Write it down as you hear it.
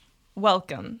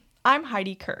Welcome. I'm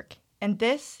Heidi Kirk, and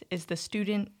this is the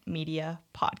Student Media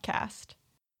Podcast.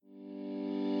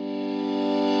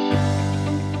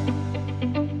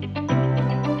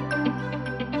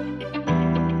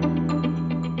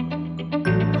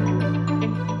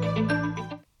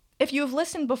 If you have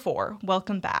listened before,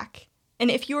 welcome back. And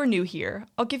if you are new here,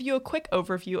 I'll give you a quick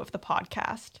overview of the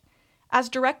podcast. As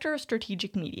Director of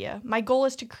Strategic Media, my goal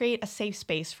is to create a safe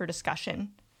space for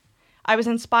discussion. I was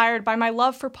inspired by my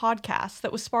love for podcasts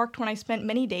that was sparked when I spent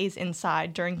many days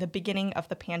inside during the beginning of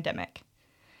the pandemic.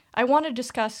 I want to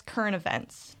discuss current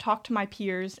events, talk to my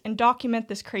peers, and document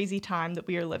this crazy time that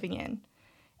we are living in.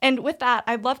 And with that,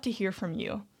 I'd love to hear from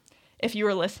you. If you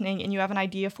are listening and you have an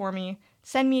idea for me,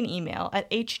 send me an email at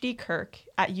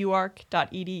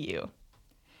hdkirk@uark.edu.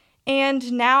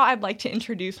 And now I'd like to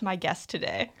introduce my guest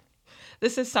today.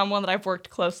 This is someone that I've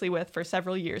worked closely with for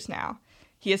several years now.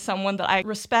 He is someone that I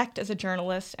respect as a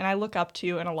journalist and I look up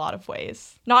to in a lot of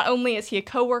ways. Not only is he a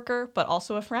coworker, but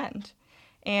also a friend.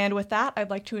 And with that,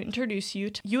 I'd like to introduce you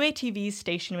to UATV's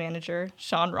station manager,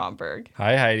 Sean Rhomberg.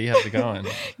 Hi, Heidi. How's it going?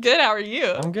 Good. How are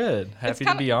you? I'm good. Happy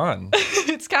to be on.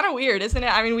 It's kind of weird, isn't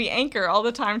it? I mean, we anchor all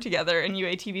the time together in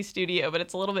UATV studio, but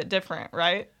it's a little bit different,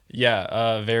 right?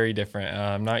 Yeah, very different.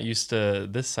 I'm not used to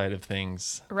this side of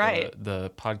things. Right. The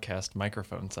podcast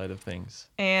microphone side of things.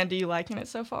 And are you liking it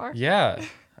so far? Yeah,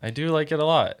 I do like it a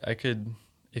lot. I could,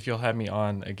 if you'll have me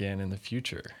on again in the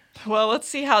future. Well, let's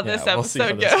see how this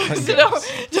episode goes.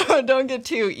 Don't get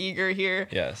too eager here.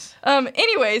 Yes.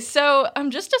 Anyways, so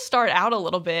just to start out a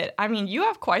little bit, I mean, you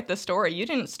have quite the story. You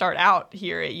didn't start out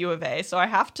here at U of A, so I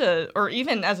have to, or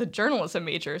even as a journalism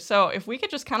major. So if we could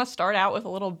just kind of start out with a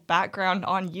little background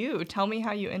on you, tell me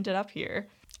how you ended up here.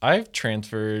 I've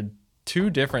transferred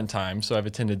 2 different times, so I've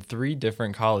attended 3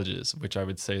 different colleges, which I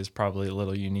would say is probably a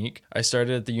little unique. I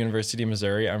started at the University of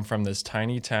Missouri. I'm from this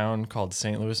tiny town called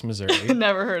St. Louis, Missouri.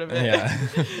 Never heard of it. Yeah.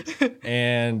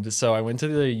 And so I went to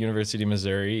the University of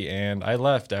Missouri and I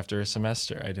left after a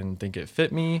semester. I didn't think it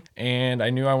fit me and I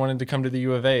knew I wanted to come to the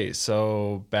U of A.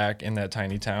 So back in that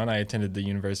tiny town, I attended the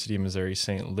University of Missouri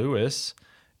St. Louis.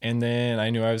 And then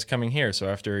I knew I was coming here. So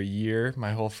after a year,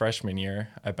 my whole freshman year,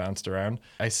 I bounced around.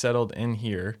 I settled in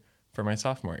here for my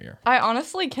sophomore year. I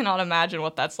honestly cannot imagine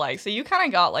what that's like. So you kind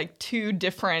of got like 2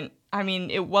 different, I mean,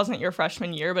 it wasn't your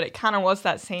freshman year, but it kind of was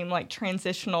that same like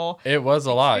transitional It was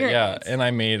a lot, yeah. experience. And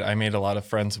I made a lot of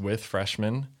friends with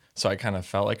freshmen. So I kind of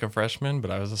felt like a freshman,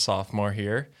 but I was a sophomore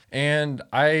here. And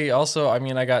I also, I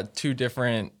got 2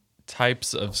 different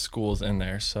types of schools in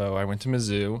there. So I went to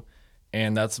Mizzou,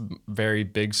 and that's a very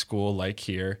big school like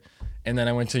here. And then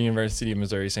I went to University of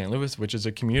Missouri St. Louis, which is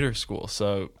a commuter school.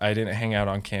 So I didn't hang out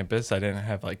on campus. I didn't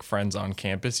have like friends on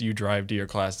campus. You drive to your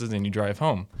classes and you drive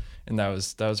home. And that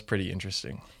was pretty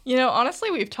interesting. You know, honestly,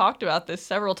 we've talked about this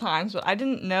several times, but I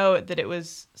didn't know that it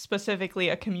was specifically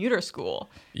a commuter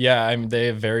school. Yeah, they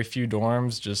have very few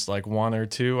dorms, just like 1 or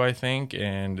 2, I think.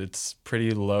 And it's pretty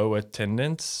low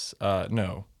attendance.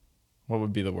 No. What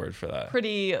would be the word for that?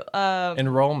 Pretty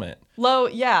enrollment. Low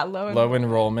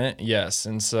enrollment, yes.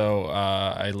 And so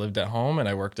I lived at home and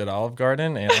I worked at Olive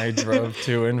Garden and I drove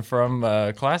to and from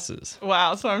classes.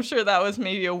 Wow, so I'm sure that was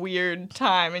maybe a weird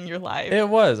time in your life. It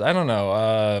was. I don't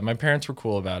know. My parents were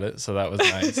cool about it, so that was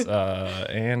nice.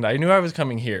 And I knew I was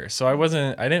coming here, so I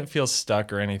didn't feel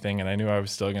stuck or anything, and I knew I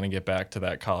was still going to get back to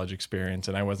that college experience,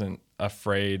 and I wasn't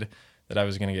afraid that I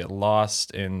was going to get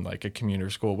lost in like a commuter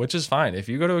school, which is fine. If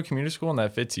you go to a commuter school and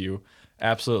that fits you,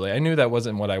 absolutely. I knew that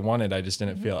wasn't what I wanted. I just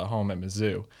didn't feel at home at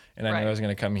Mizzou. And I knew I was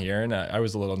going to come here, and I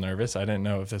was a little nervous. I didn't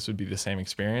know if this would be the same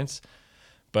experience.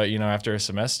 But, after a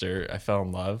semester, I fell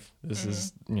in love. This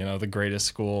is, the greatest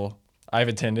school I've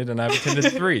attended, and I've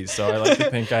attended 3. So I like to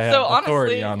think I have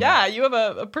authority on that. Yeah, you have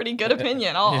a pretty good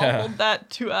opinion. I'll hold that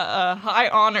to a high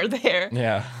honor there.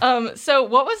 Yeah. So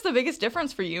what was the biggest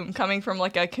difference for you coming from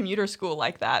like a commuter school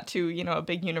like that to, a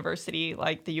big university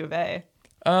like the U of A?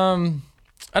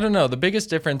 I don't know. The biggest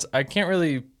difference, I can't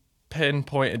really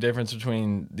pinpoint a difference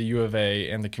between the U of A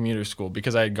and the commuter school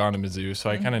because I had gone to Mizzou, so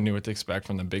I kind of knew what to expect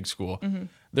from the big school. Mm-hmm.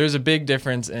 There's a big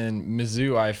difference in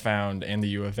Mizzou, I found, and the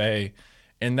U of A.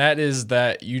 And that is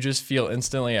that you just feel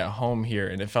instantly at home here,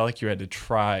 and it felt like you had to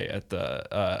try at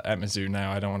Mizzou.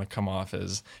 Now, I don't want to come off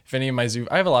as if any of my Mizzou.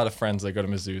 I have a lot of friends that go to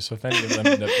Mizzou, so if any of them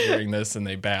end up hearing this and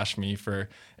they bash me for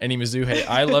any Mizzou, hey,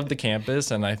 I love the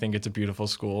campus, and I think it's a beautiful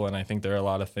school, and I think there are a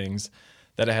lot of things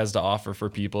that it has to offer for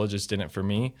people. It just didn't for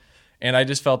me, and I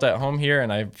just felt at home here,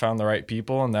 and I found the right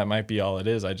people, and that might be all it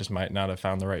is. I just might not have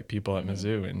found the right people at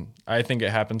Mizzou, and I think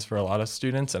it happens for a lot of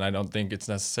students, and I don't think it's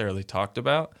necessarily talked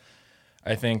about.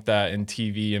 I think that in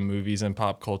TV and movies and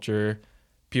pop culture,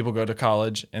 people go to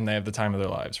college and they have the time of their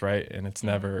lives, right? And it's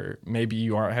never, maybe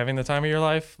you aren't having the time of your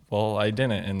life. Well, I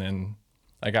didn't. And then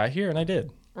I got here and I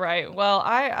did. Right. Well,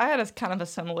 I had a kind of a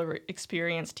similar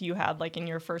experience to you had, like in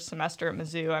your first semester at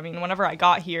Mizzou. I mean, whenever I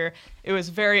got here, it was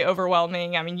very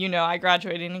overwhelming. I mean, I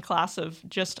graduated in a class of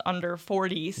just under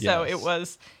 40. So Yes. it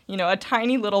was, a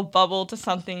tiny little bubble to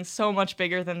something so much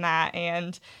bigger than that.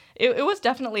 And it was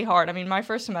definitely hard. I mean, my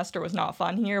first semester was not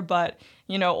fun here, but,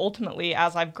 ultimately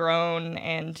as I've grown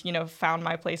and, found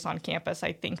my place on campus,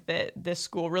 I think that this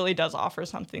school really does offer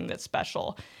something that's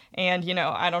special. And,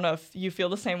 I don't know if you feel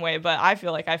the same way, but I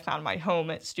feel like I found my home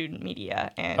at student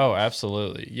media. And Oh,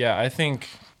 absolutely. Yeah, I think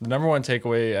the number one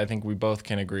takeaway I think we both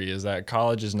can agree is that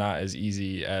college is not as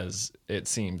easy as it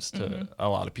seems to a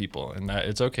lot of people, and that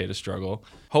it's okay to struggle.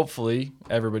 Hopefully,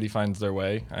 everybody finds their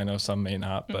way. I know some may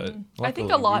not, but I think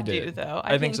luckily a lot we did. do, though.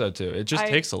 I think so, too. It just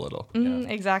takes a little. Yeah.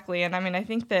 Exactly. And I mean, I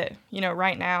think that,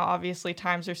 right now, obviously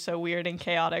times are so weird and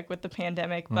chaotic with the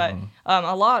pandemic, but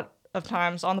a lot of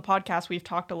times on the podcast, we've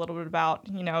talked a little bit about,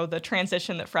 the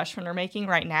transition that freshmen are making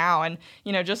right now. And,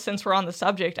 just since we're on the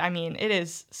subject, I mean, it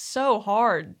is so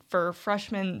hard for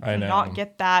freshmen to not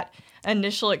get that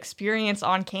initial experience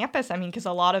on campus. I mean, because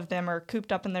a lot of them are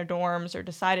cooped up in their dorms or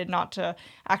decided not to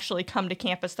actually come to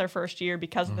campus their first year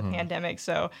because of the pandemic.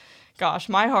 So, gosh,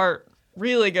 my heart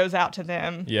really goes out to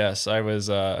them. Yes, I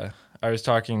was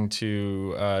talking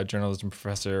to journalism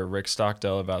professor Rick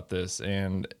Stockdale about this,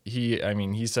 and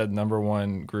he said number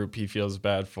one group he feels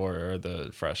bad for are the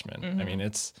freshmen. I mean,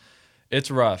 it's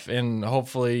rough, and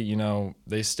hopefully,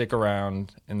 they stick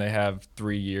around and they have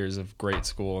 3 years of great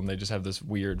school, and they just have this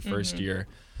weird first year.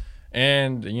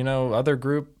 And other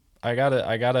group, I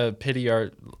gotta pity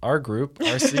our group,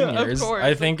 our seniors. Of course,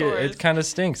 I think it kind of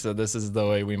stinks that this is the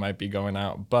way we might be going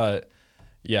out, but.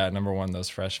 Yeah, number one, those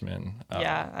freshmen.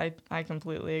 Yeah, I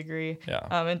completely agree. Yeah.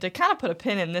 And to kind of put a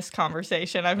pin in this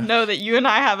conversation, I know that you and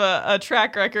I have a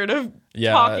track record of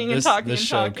talking. This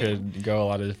show could go a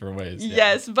lot of different ways. Yeah.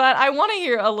 Yes, but I want to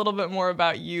hear a little bit more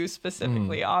about you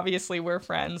specifically. Obviously, we're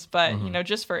friends, but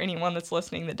just for anyone that's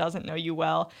listening that doesn't know you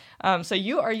well, so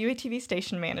you are UATV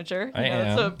station manager. I am.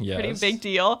 It's a pretty big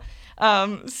deal.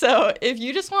 So if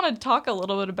you just want to talk a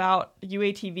little bit about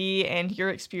UATV and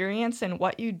your experience and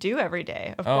what you do every day.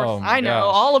 Of course, I know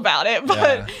all about it,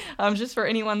 but just for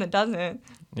anyone that doesn't.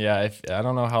 Yeah, I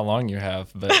don't know how long you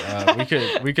have,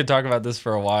 but we could talk about this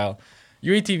for a while.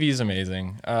 UATV is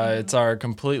amazing. It's our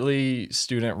completely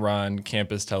student-run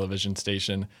campus television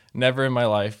station. Never in my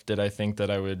life did I think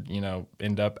that I would,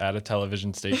 end up at a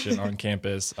television station on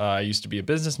campus. I used to be a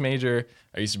business major.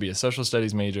 I used to be a social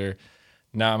studies major.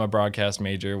 Now I'm a broadcast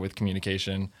major with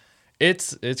communication.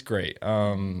 It's great.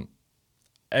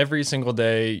 Every single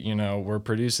day, we're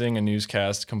producing a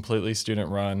newscast, completely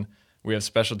student-run. We have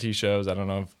specialty shows. I don't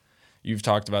know if you've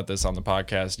talked about this on the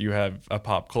podcast. You have a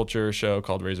pop culture show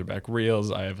called Razorback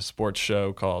Reels. I have a sports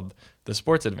show called The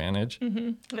Sports Advantage.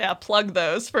 Yeah, plug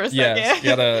those for a yes,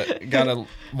 second. gotta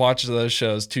watch those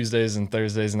shows Tuesdays and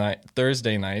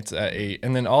Thursday nights at 8.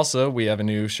 And then also we have a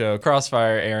new show,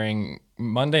 Crossfire, airing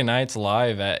Monday nights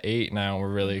live at 8 now.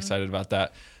 We're really excited about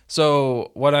that.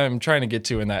 So what I'm trying to get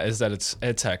to in that is that it's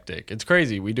hectic. It's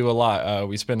crazy. We do a lot.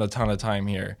 We spend a ton of time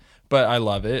here. But I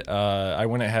love it. I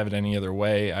wouldn't have it any other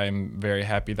way. I'm very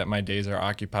happy that my days are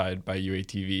occupied by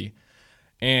UATV.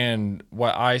 And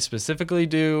what I specifically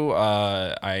do,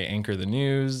 I anchor the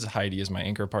news. Heidi is my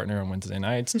anchor partner on Wednesday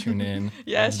nights. Tune in.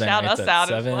 Yes, Wednesday shout nights us at out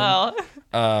 7. as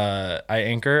well.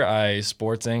 I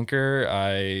sports anchor.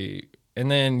 And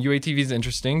then UATV is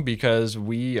interesting because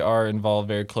we are involved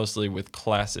very closely with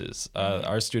classes.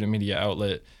 Our student media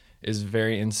outlet is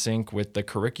very in sync with the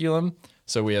curriculum.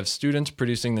 So we have students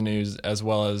producing the news as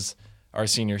well as our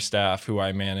senior staff who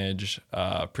I manage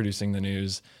producing the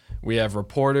news. We have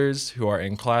reporters who are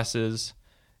in classes,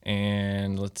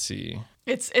 and let's see.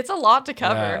 It's a lot to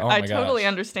cover. Yeah, I totally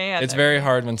understand. It's very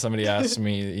hard when somebody asks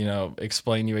me,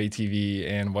 explain UATV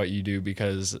and what you do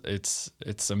because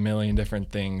it's a million different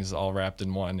things all wrapped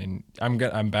in one, and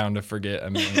I'm bound to forget a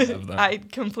million of them. I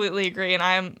completely agree, and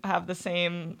I have the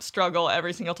same struggle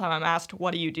every single time I'm asked,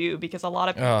 "What do you do?" Because a lot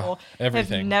of people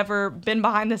have never been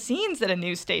behind the scenes at a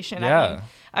news station. Yeah.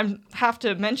 I have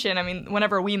to mention,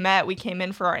 whenever we met, we came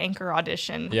in for our anchor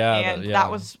audition. Yeah, and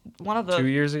that was one of the 2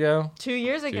 years ago. 2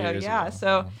 years ago, yeah.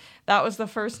 So that was the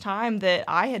first time that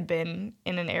I had been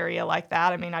in an area like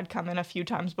that. I'd come in a few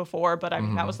times before, but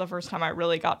that was the first time I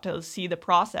really got to see the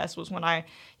process was when I,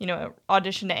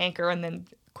 auditioned to anchor and then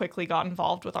quickly got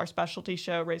involved with our specialty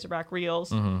show, Razorback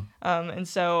Reels. And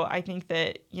so I think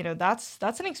that,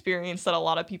 that's an experience that a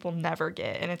lot of people never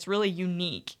get, and it's really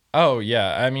unique. Oh,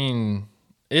 yeah.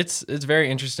 It's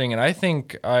very interesting, and I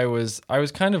think I was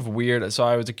kind of weird. So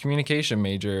I was a communication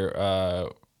major.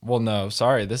 Well, no,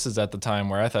 sorry. This is at the time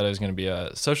where I thought I was going to be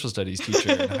a social studies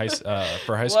teacher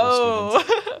for high school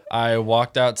students. I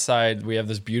walked outside. We have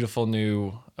this beautiful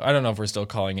new, I don't know if we're still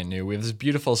calling it new. We have this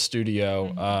beautiful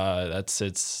studio that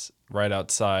sits right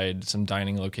outside some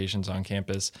dining locations on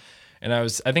campus. And I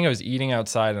think I was eating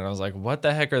outside, and I was like, what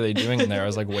the heck are they doing in there? I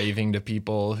was like waving to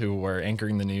people who were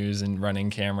anchoring the news and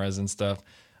running cameras and stuff.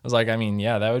 I was like, I mean,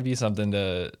 yeah, that would be something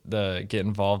to get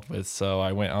involved with. So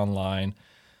I went online,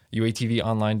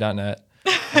 UATVonline.net.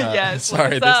 Yes,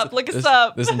 sorry, look us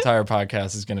up. This entire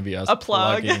podcast is going to be us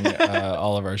plugging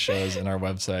all of our shows and our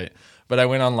website. But I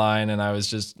went online and I was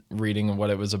just reading what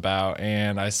it was about,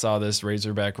 and I saw this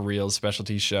Razorback Reels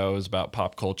specialty show. It was about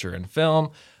pop culture and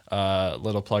film.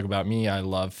 Little plug about me, I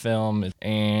love film,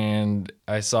 and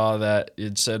I saw that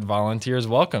it said volunteers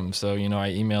welcome. So, I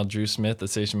emailed Drew Smith, the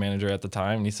station manager at the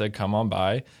time, and he said, come on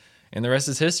by. And the rest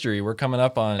is history. We're coming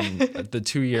up on the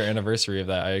 2-year anniversary of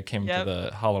that. I came to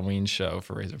the Halloween show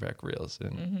for Razorback Reels.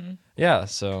 And yeah,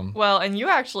 so. Well, and you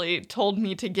actually told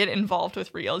me to get involved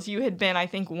with Reels. You had been, I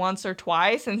think, once or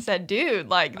twice and said, dude,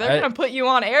 like, they're going to put you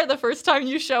on air the first time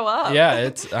you show up. Yeah,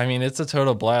 it's a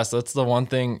total blast. That's the one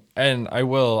thing. And I'm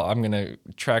going to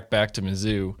track back to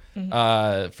Mizzou.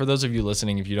 For those of you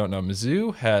listening, if you don't know,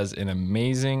 Mizzou has an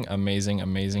amazing, amazing,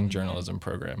 amazing journalism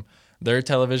program. Their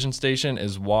television station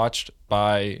is watched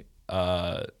by,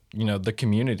 the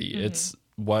community. It's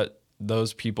what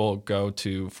those people go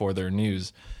to for their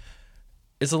news.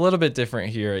 It's a little bit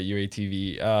different here at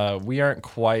UATV. We aren't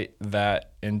quite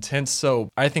that intense, so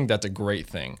I think that's a great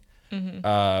thing.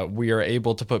 We are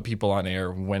able to put people on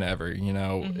air whenever.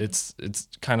 It's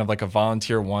kind of like a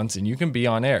volunteer once, and you can be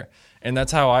on air. And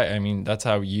that's how that's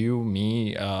how you,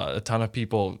 me, a ton of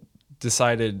people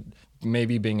decided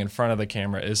maybe being in front of the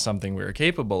camera is something we were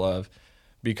capable of,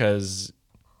 because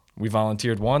we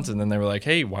volunteered once and then they were like,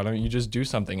 hey, why don't you just do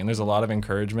something? And there's a lot of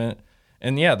encouragement.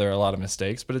 And yeah, there are a lot of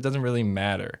mistakes, but it doesn't really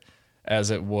matter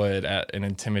as it would at an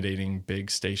intimidating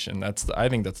big station. I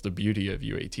think that's the beauty of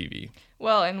UATV.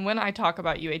 Well, and when I talk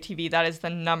about UATV, that is the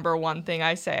number one thing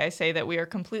I say. I say that we are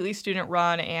completely student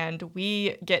run and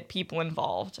we get people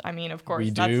involved. I mean, of course, we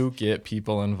do get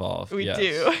people involved. We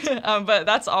do. But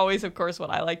that's always, of course, what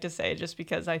I like to say, just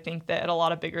because I think that at a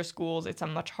lot of bigger schools, it's a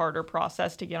much harder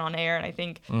process to get on air. And I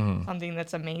think something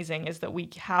that's amazing is that we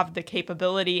have the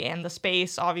capability and the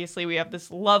space. Obviously, we have this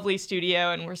lovely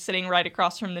studio and we're sitting right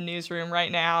across from the newsroom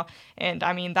right now. And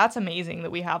I mean, that's amazing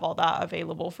that we have all that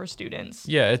available for students.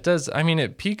 Yeah, it does. I mean,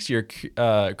 it piques your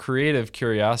creative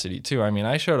curiosity too. I mean,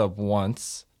 I showed up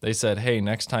once. They said, hey,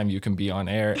 next time you can be on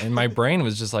air. And my brain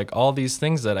was just like all these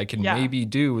things that I can maybe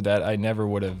do that I never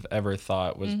would have ever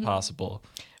thought was possible.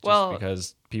 Just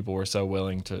because people were so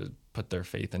willing to put their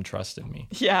faith and trust in me.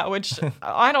 Yeah, which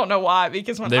I don't know why,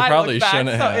 because when they I probably look back,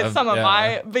 shouldn't have. It's some of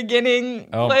my beginning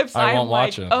clips, I I'm won't like,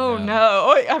 watch them.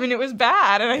 No. I mean, it was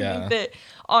bad. And I think that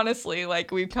honestly,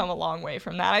 like, we've come a long way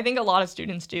from that. I think a lot of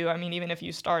students do. I mean, even if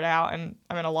you start out, and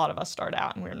I mean, a lot of us start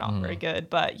out and we're not very good,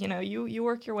 but you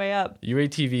work your way up.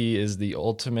 UATV is the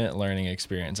ultimate learning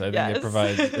experience. I think it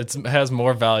provides, it has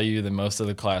more value than most of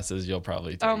the classes you'll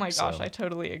probably take. Oh my gosh, I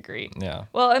totally agree. Yeah.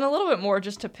 Well, and a little bit more,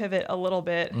 just to pivot a little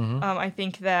bit, I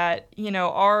think that,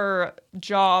 our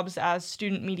jobs as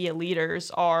student media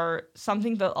leaders are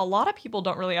something that a lot of people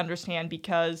don't really understand,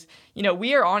 because,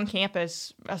 we are on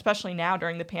campus, especially now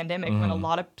during the pandemic, when a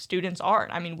lot of students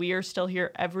aren't. I mean, we are still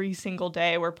here every single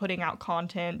day. We're putting out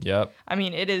content. Yep. I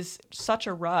mean, it is such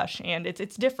a rush, and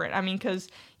it's different. I mean, because,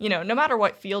 no matter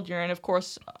what field you're in, of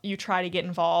course, you try to get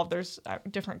involved. There's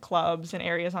different clubs and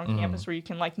areas on campus where you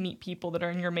can, like, meet people that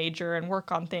are in your major and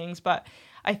work on things. But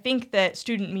I think that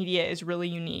student media is really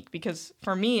unique, because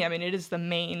for me, I mean, it is the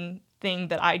main thing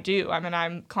that I do. I mean,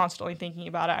 I'm constantly thinking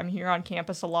about it. I'm here on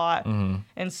campus a lot.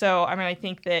 And so, I mean, I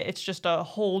think that it's just a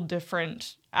whole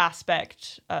different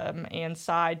aspect and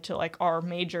side to, like, our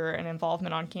major and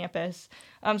involvement on campus.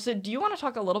 So do you want to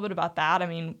talk a little bit about that? I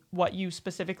mean, what you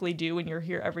specifically do when you're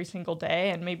here every single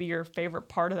day, and maybe your favorite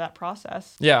part of that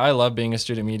process? Yeah, I love being a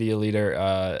student media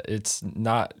leader. It's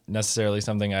not necessarily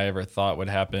something I ever thought would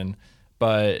happen,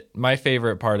 but my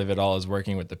favorite part of it all is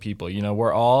working with the people.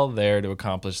 We're all there to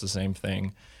accomplish the same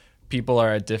thing. People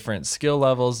are at different skill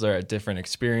levels, they're at different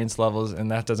experience levels,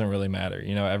 and that doesn't really matter.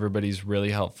 Everybody's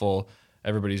really helpful,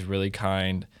 everybody's really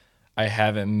kind. I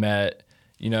haven't met,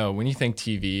 when you think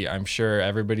TV, I'm sure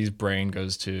everybody's brain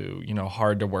goes to,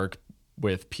 hard to work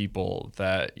with people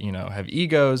that, have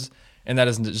egos, and that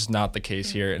is just not the case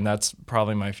here. And that's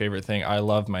probably my favorite thing. I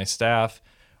love my staff.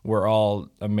 We're all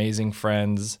amazing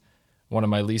friends. one of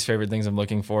my least favorite things I'm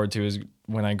looking forward to is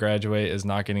when I graduate is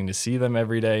not getting to see them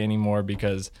every day anymore,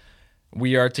 because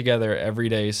we are together every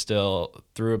day still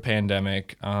through a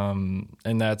pandemic. And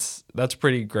that's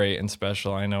pretty great and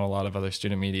special. I know a lot of other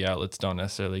student media outlets don't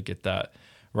necessarily get that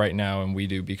right now, and we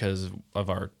do because of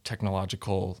our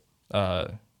technological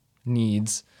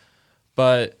needs.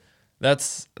 But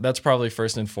that's probably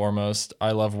first and foremost.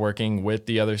 I love working with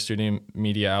the other student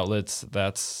media outlets. There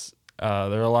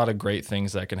are a lot of great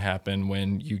things that can happen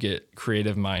when you get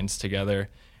creative minds together.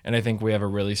 And I think we have a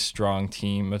really strong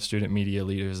team of student media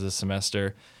leaders this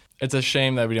semester. It's a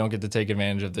shame that we don't get to take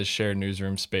advantage of this shared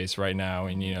newsroom space right now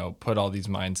and, put all these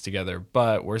minds together.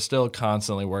 But we're still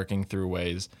constantly working through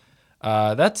ways.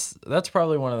 That's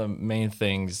probably one of the main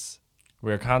things.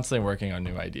 We're constantly working on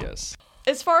new ideas.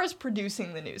 As far as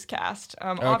producing the newscast,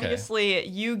 obviously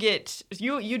you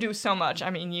do so much.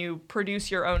 I mean, you produce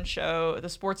your own show, The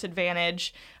Sports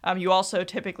Advantage. You also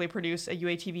typically produce a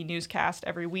UATV newscast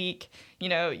every week.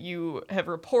 You have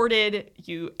reported,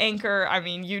 you anchor. I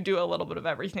mean, you do a little bit of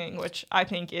everything, which I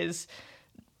think is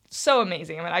so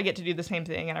amazing. I mean, I get to do the same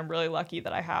thing, and I'm really lucky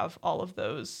that I have all of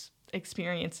those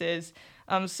experiences.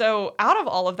 So out of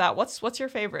all of that, what's your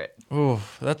favorite? Ooh,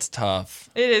 that's tough.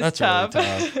 It is that's tough.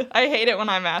 Really tough. I hate it when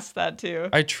I'm asked that too.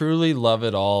 I truly love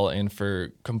it all, and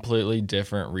for completely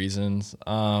different reasons.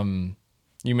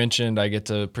 You mentioned I get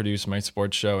to produce my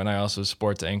sports show, and I also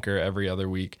sports anchor every other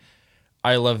week.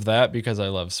 I love that because I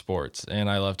love sports, and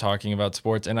I love talking about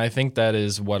sports, and I think that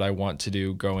is what I want to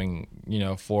do going,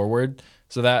 forward.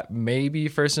 So that may be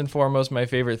first and foremost my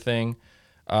favorite thing.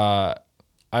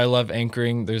 I love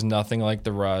anchoring. There's nothing like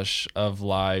the rush of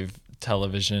live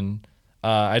television.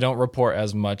 I don't report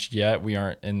as much yet. We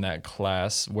aren't in that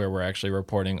class where we're actually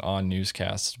reporting on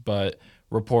newscasts, but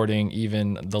reporting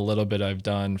even the little bit I've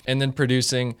done. And then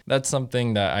producing, that's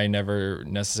something that I never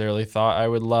necessarily thought I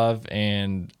would love.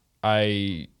 And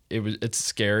it's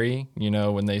scary,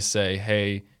 when they say,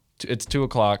 hey, it's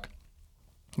 2:00,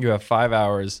 you have 5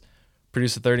 hours,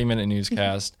 produce a 30-minute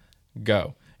newscast,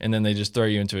 go. And then they just throw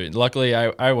you into it. Luckily,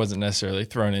 I wasn't necessarily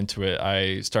thrown into it.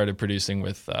 I started producing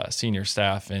with senior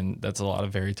staff, and that's a lot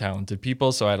of very talented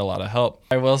people, so I had a lot of help.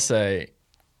 I will say,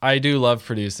 I do love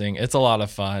producing. It's a lot of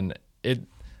fun.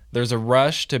 There's a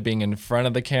rush to being in front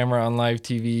of the camera on live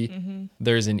TV. Mm-hmm.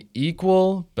 There's an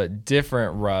equal but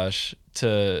different rush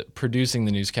to producing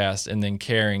the newscast and then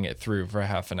carrying it through for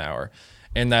half an hour.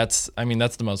 And that's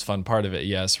the most fun part of it.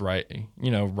 Yes, right.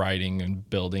 Writing and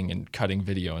building and cutting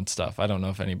video and stuff. I don't know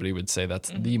if anybody would say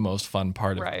that's the most fun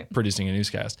part of producing a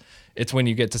newscast. It's when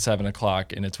you get to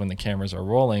 7:00 and it's when the cameras are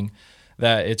rolling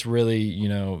that it's really,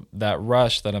 that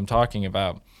rush that I'm talking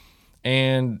about.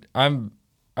 And I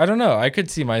don't know. I could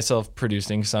see myself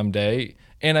producing someday.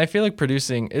 And I feel like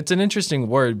producing, it's an interesting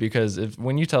word because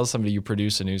when you tell somebody you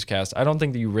produce a newscast, I don't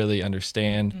think that you really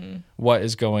understand what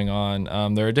is going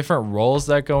on. There are different roles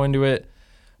that go into it,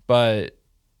 but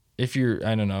if you're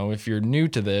new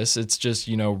to this, it's just,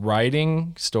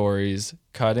 writing stories,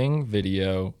 cutting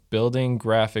video, building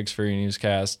graphics for your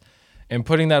newscast, and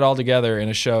putting that all together in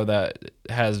a show that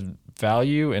has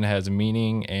value and has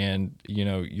meaning and,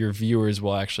 your viewers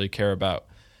will actually care about.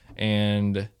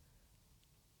 And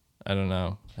I don't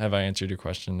know. Have I answered your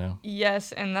question now?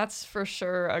 Yes, and that's for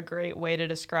sure a great way to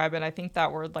describe it. I think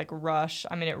that word rush,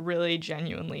 it really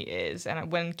genuinely is.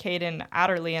 And when Caden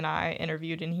Adderley and I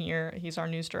interviewed in here, he's our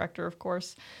news director, of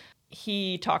course,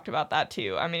 he talked about that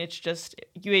too. It's just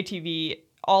UATV,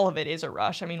 all of it is a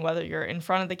rush. Whether you're in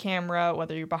front of the camera,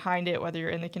 whether you're behind it, whether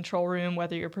you're in the control room,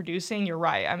 whether you're producing, you're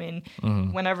right.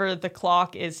 Whenever the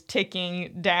clock is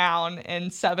ticking down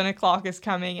and 7:00 is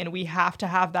coming and we have to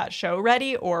have that show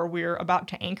ready or we're about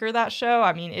to anchor that show,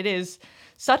 it is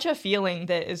such a feeling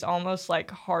that is almost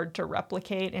hard to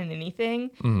replicate in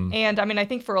anything. Mm-hmm. And I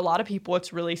think for a lot of people,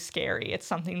 it's really scary. It's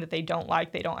something that they don't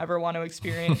like. They don't ever want to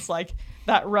experience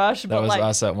that rush. That was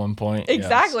us at one point.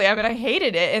 Exactly. Yes. I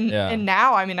hated it. And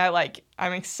now,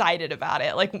 I'm excited about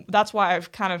it. That's why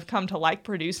I've kind of come to like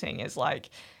producing is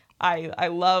I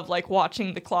love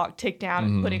watching the clock tick down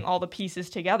and putting all the pieces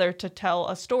together to tell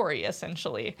a story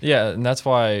essentially. Yeah. And that's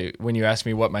why when you ask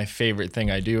me what my favorite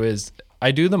thing I do is, I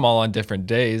do them all on different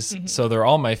days. Mm-hmm. So they're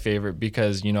all my favorite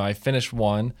because, I finish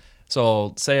one.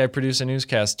 So say I produce a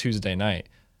newscast Tuesday night.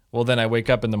 Well, then I wake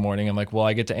up in the morning. I'm like, well,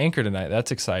 I get to anchor tonight.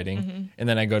 That's exciting. Mm-hmm. And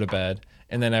then I go to bed.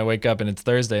 And then I wake up and it's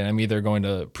Thursday and I'm either going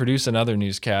to produce another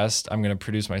newscast, I'm going to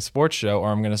produce my sports show, or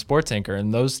I'm going to sports anchor.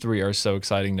 And those three are so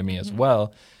exciting to me as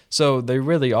well. So they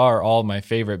really are all my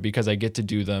favorite because I get to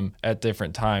do them at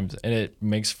different times. And it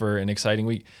makes for an exciting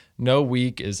week. No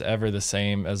week is ever the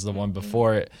same as the one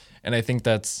before it. And I think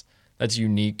that's that's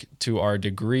unique to our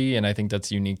degree, and I think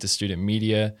that's unique to student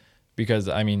media, because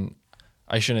I mean,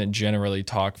 I shouldn't generally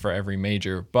talk for every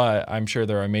major, but I'm sure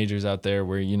there are majors out there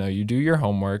where, you know, you do your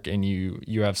homework and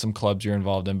you have some clubs you're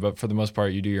involved in, but for the most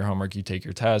part, you do your homework, you take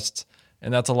your tests,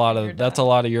 and that's a lot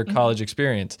of your college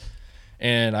experience.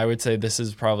 And I would say this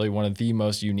is probably one of the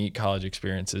most unique college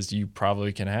experiences you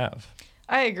probably can have.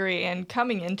 I agree. And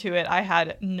coming into it, I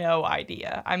had no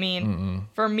idea. I mean,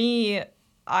 for me,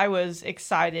 I was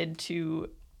excited to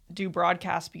do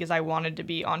broadcast because I wanted to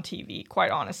be on TV, quite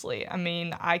honestly. I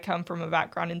mean, I come from a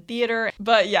background in theater,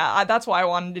 but yeah, that's why I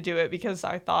wanted to do it, because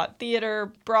I thought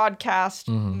theater, broadcast,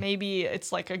 maybe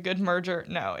it's like a good merger.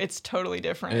 No, it's totally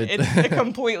different. It's a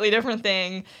completely different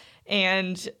thing.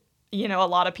 And, you know, a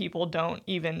lot of people don't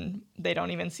even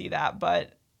see that.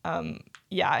 But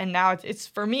yeah, and now it's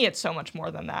for me, it's so much more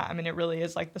than that. I mean, it really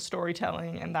is like the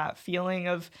storytelling and that feeling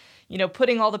of, you know,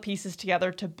 putting all the pieces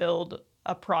together to build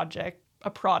a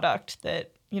product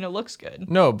that, you know, looks good.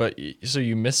 No, but so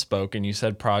you misspoke and you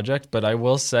said project, but I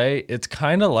will say it's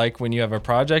kind of like when you have a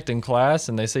project in class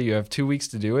and they say you have 2 weeks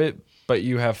to do it, but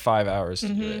you have 5 hours to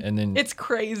do it. And then it's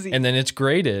crazy. And then it's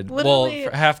graded. Literally, well,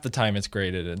 for half the time it's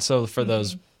graded. And so for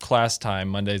those class time,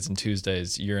 Mondays and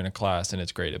Tuesdays, you're in a class and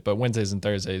it's graded. But Wednesdays and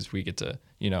Thursdays, we get to,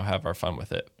 you know, have our fun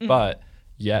with it. But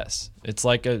yes, it's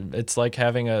like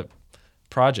having a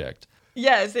project.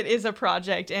 Yes, it is a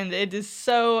project, and it is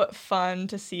so fun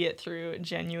to see it through,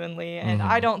 genuinely. And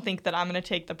I don't think that I'm going to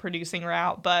take the producing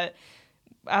route, but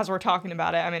as we're talking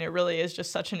about it, I mean, it really is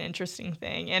just such an interesting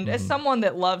thing. And as someone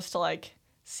that loves to, like,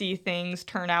 see things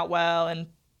turn out well and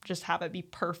just have it be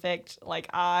perfect, like,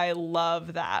 I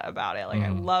love that about it. Like, I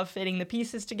love fitting the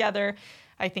pieces together.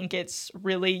 I think it's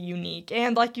really unique.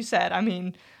 And like you said, I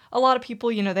mean, a lot of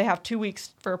people, you know, they have 2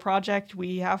 weeks for a project.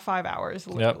 We have 5 hours,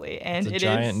 literally. Yep. And it's a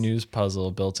giant news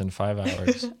puzzle built in 5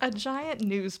 hours. A giant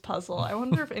news puzzle. I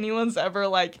wonder if anyone's ever,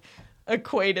 like,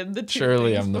 equated the two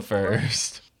Surely things I'm the before.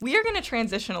 first. We are going to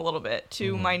transition a little bit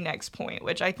to my next point,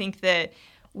 which I think that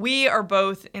we are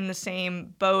both in the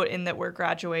same boat in that we're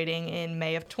graduating in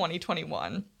May of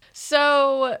 2021.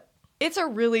 So it's a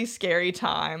really scary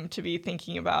time to be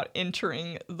thinking about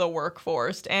entering the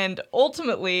workforce. And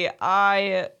ultimately,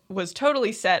 I was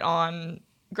totally set on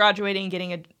graduating,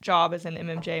 getting a job as an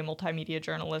MMJ, multimedia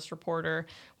journalist, reporter,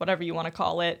 whatever you want to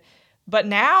call it. But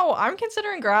now I'm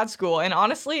considering grad school. And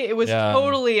honestly, it was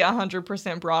totally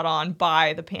 100% brought on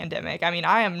by the pandemic. I mean,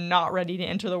 I am not ready to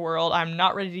enter the world. I'm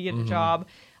not ready to get a job.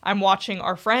 I'm watching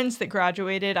our friends that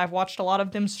graduated. I've watched a lot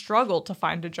of them struggle to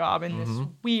find a job in this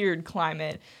weird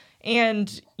climate.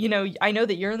 And, you know, I know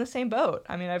that you're in the same boat.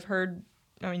 I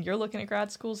mean, you're looking at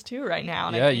grad schools too right now.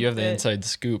 And yeah, you have the inside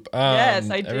scoop.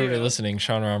 Yes, I do. Everybody listening,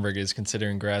 Sean Rhomberg is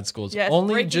considering grad schools. Yes,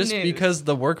 only just news. Because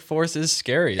the workforce is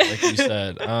scary, like you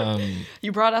said.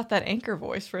 You brought out that anchor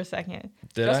voice for a second.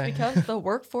 Because the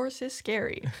workforce is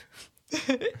scary.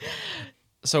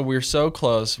 So we're so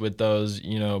close with those,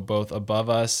 you know, both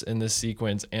above us in this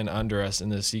sequence and under us in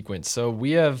this sequence. So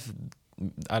we have,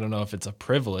 I don't know if it's a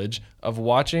privilege, of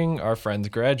watching our friends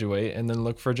graduate and then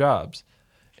look for jobs.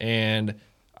 And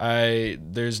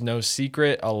there's no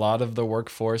secret, a lot of the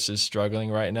workforce is struggling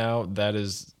right now. That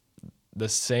is the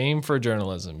same for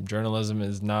journalism. Journalism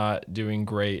is not doing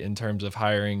great in terms of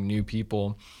hiring new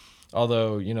people.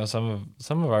 Although, you know, some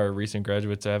of our recent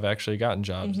graduates have actually gotten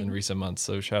jobs in recent months.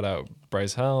 So shout out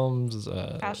Bryce Helms,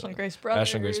 Ashley Grace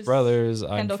Brothers.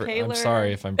 Kendall Kaler. I'm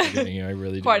sorry if I'm forgetting you. I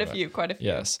really do. Quite a few.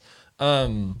 Yes.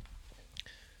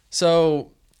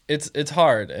 So it's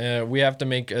hard. We have to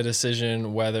make a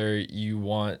decision whether you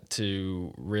want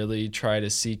to really try to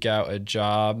seek out a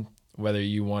job, whether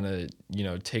you want to, you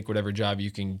know, take whatever job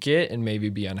you can get and maybe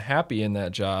be unhappy in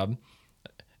that job,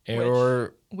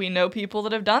 or we know people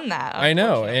that have done that. I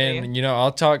know, and you know,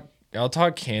 I'll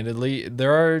talk candidly.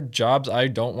 There are jobs I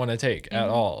don't want to take at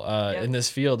all in this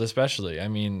field, especially. I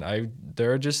mean,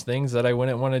 there are just things that I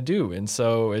wouldn't want to do, and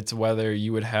so it's whether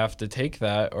you would have to take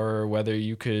that or whether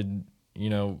you could, you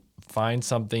know, find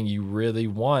something you really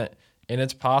want, and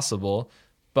it's possible.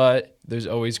 But there's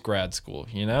always grad school,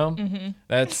 you know?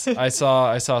 That's I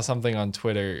saw something on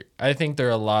Twitter. I think there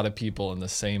are a lot of people in the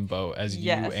same boat as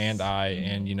you and I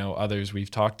and, you know, others we've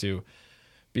talked to,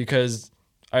 because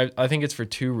I think it's for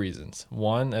two reasons.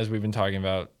 One, as we've been talking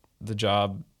about, the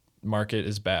job market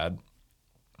is bad.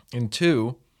 And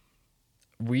two,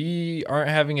 we aren't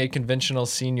having a conventional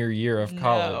senior year of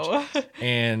college. No.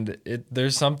 And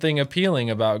there's something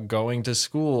appealing about going to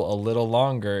school a little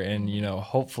longer. And, you know,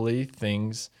 hopefully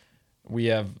we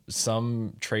have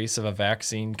some trace of a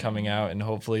vaccine coming out, and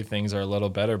hopefully things are a little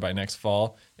better by next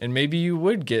fall. And maybe you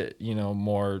would get, you know,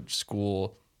 more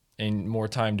school and more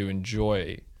time to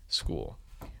enjoy school.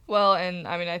 Well, and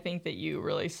I mean, I think that you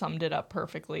really summed it up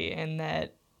perfectly in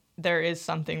that there is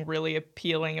something really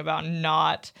appealing about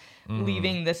not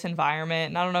leaving this environment.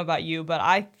 And I don't know about you, but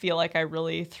I feel like I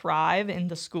really thrive in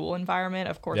the school environment.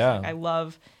 Of course, like, I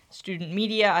love student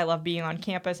media. I love being on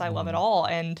campus. I love it all.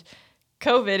 And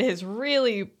COVID has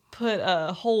really put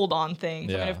a hold on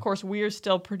things. I mean, of course, we're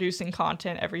still producing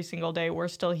content every single day. We're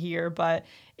still here, but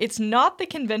it's not the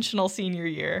conventional senior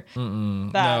year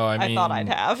that I thought I'd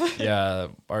have. Yeah,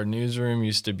 our newsroom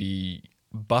used to be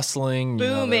bustling,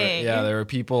 booming. There were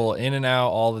people in and out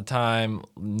all the time,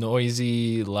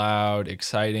 noisy, loud,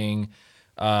 exciting.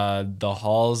 The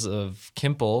halls of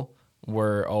Kimple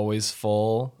were always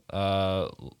full.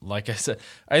 Like I said,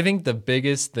 I think the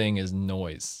biggest thing is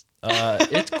noise.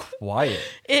 It's quiet.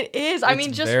 It is. I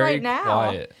mean, just right now.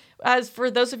 Quiet. As for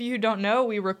those of you who don't know,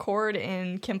 we record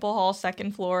in Kimple Hall,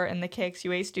 second floor in the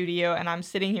KXUA studio, and I'm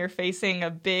sitting here facing a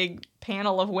big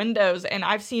panel of windows, and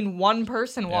I've seen one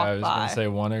person walk by. I was going to say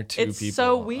one or two people. It's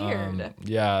so weird.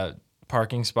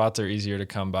 Parking spots are easier to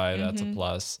come by. That's a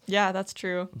plus. Yeah, that's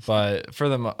true. But for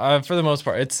the most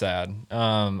part, it's sad.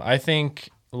 I think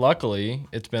luckily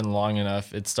it's been long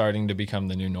enough. It's starting to become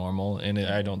the new normal, and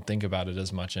I don't think about it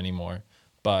as much anymore.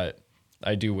 But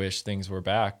I do wish things were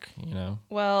back, you know?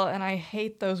 Well, and I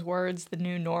hate those words, the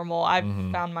new normal. I've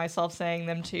found myself saying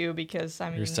them too because, I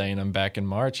mean... You're saying them back in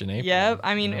March and April. Yeah,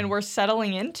 I mean, and we're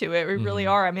settling into it. We really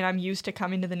are. I mean, I'm used to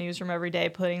coming to the newsroom every day,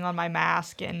 putting on my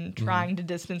mask and trying to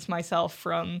distance myself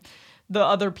from the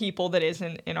other people that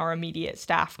isn't in our immediate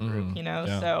staff group, you know?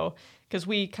 So, because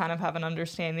we kind of have an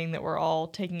understanding that we're all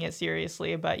taking it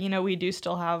seriously. But, you know, we do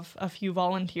still have a few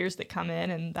volunteers that come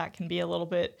in, and that can be a little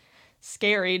bit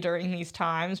scary during these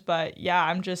times. But yeah,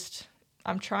 I'm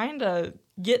trying to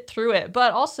get through it.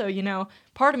 But also, you know,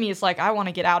 part of me is like, I want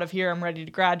to get out of here. I'm ready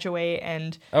to graduate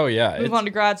and move on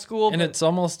to grad school. And it's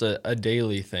almost a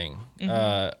daily thing.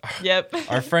 Yep.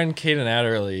 Our friend Kaden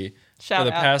Adderley, for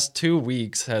the past 2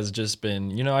 weeks, has just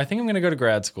been, you know, I think I'm going to go to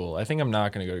grad school. I think I'm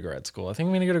not going to go to grad school. I think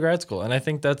I'm going to go to grad school. And I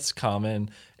think that's common.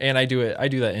 And I do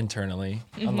that internally,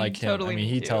 unlike him. Totally, I mean,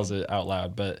 he tells it out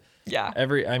loud, but yeah.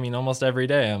 Almost every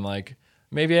day I'm like,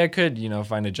 maybe I could, you know,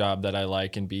 find a job that I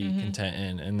like and be content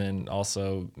in. And then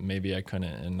also maybe I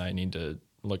couldn't and I need to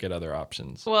look at other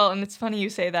options. Well, and it's funny you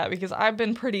say that because I've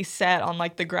been pretty set on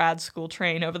like the grad school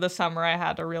train. Over the summer I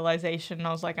had a realization and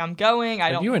I was like, I'm going.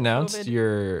 Have you announced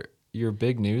your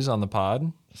big news on the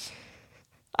pod?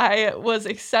 I was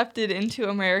accepted into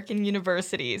American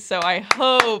University, so I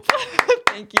hope...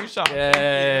 Thank you, Sean.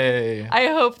 Yay. I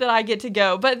hope that I get to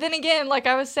go. But then again, like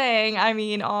I was saying, I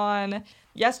mean, on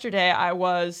yesterday, I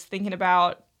was thinking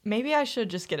about maybe I should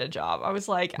just get a job. I was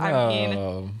like,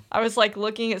 I was like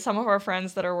looking at some of our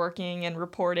friends that are working and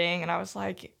reporting, and I was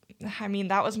like, I mean,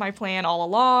 that was my plan all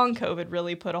along. COVID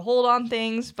really put a hold on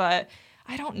things, but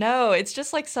I don't know. It's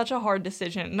just like such a hard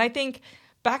decision. And I think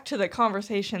back to the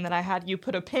conversation that I had you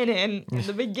put a pin in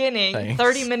the beginning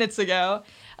 30 minutes ago,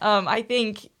 I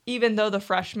think even though the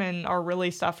freshmen are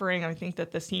really suffering, I think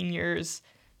that the seniors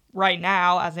right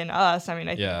now, as in us, I mean,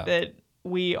 I think that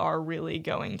we are really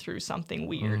going through something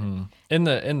weird. In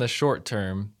the short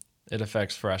term, it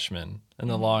affects freshmen. In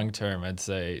the long term, I'd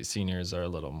say seniors are a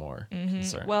little more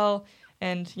concerned. Well,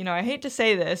 and, you know, I hate to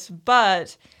say this,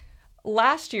 but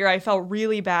last year I felt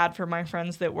really bad for my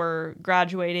friends that were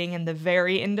graduating and the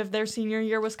very end of their senior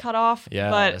year was cut off.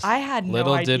 Yes. But I had no idea.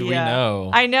 Little did we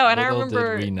know. I know, and I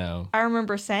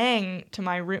remember saying to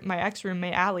my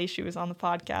ex-roommate Allie, she was on the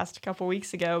podcast a couple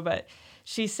weeks ago, but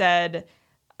she said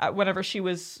whenever she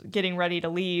was getting ready to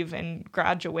leave and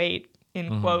graduate,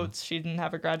 in quotes, she didn't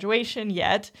have a graduation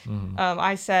yet.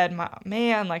 I said,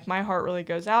 man, like my heart really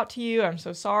goes out to you. I'm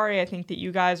so sorry. I think that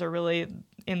you guys are really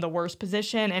in the worst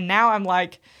position. And now I'm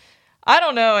like, I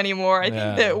don't know anymore. I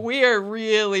think that we are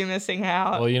really missing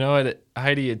out. Well, you know what,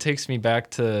 Heidi, it takes me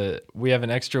back to, we have an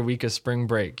extra week of spring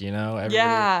break, you know?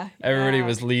 Everybody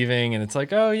was leaving and it's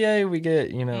like, oh, yay, we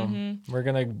get, you know, we're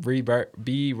going to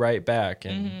be right back.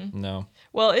 And no.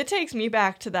 Well, it takes me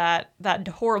back to that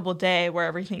horrible day where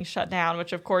everything shut down,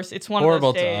 which, of course, it's one of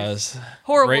those days. Horrible to us.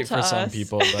 Horrible Great to for us. some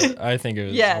people, but I think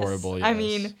it was horrible, yes. I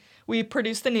mean, we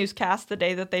produced the newscast the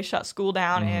day that they shut school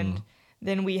down, and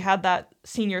then we had that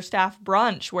senior staff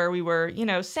brunch where we were, you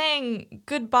know, saying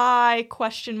goodbye, ?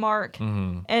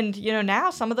 And, you know, now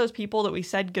some of those people that we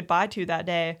said goodbye to that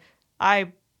day,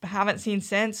 I haven't seen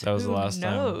since. That was the last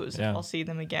time. Who knows if I'll see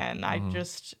them again.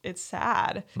 It's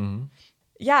sad. Mm-hmm.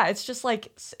 Yeah, it's just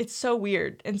like, it's so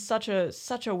weird and such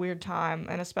a weird time,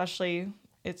 and especially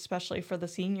for the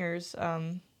seniors.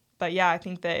 But yeah, I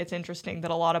think that it's interesting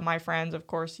that a lot of my friends, of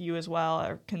course, you as well,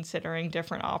 are considering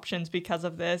different options because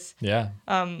of this. Yeah.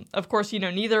 Of course,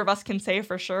 neither of us can say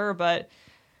for sure, but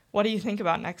what do you think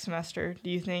about next semester?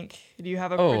 Do you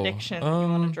have a prediction that you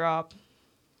want to drop?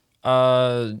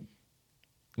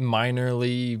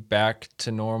 Minorly back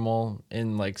to normal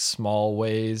in like small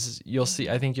ways.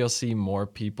 I think you'll see more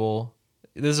people.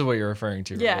 This is what you're referring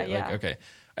to, Yeah, right? yeah. Like, okay.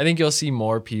 I think you'll see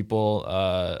more people.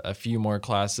 A few more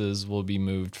classes will be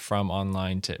moved from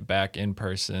online to back in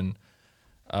person.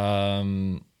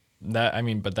 But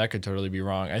that could totally be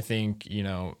wrong. I think,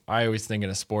 I always think in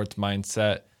a sports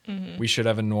mindset, we should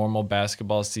have a normal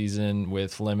basketball season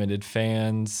with limited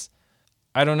fans.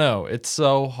 I don't know. It's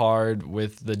so hard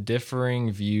with the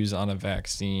differing views on a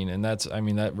vaccine, and that's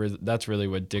really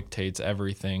what dictates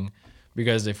everything.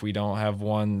 Because if we don't have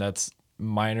one that's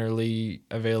minorly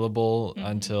available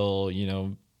until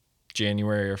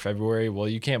January or February, well,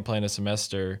 you can't plan a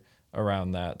semester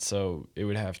around that. So it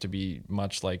would have to be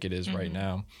much like it is right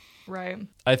now. Right.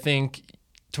 I think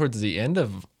towards the end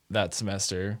of that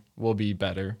semester will be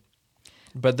better,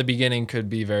 but the beginning could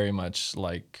be very much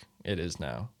like it is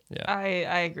now. Yeah.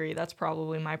 I agree. That's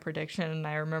probably my prediction. And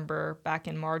I remember back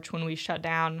in March when we shut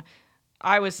down,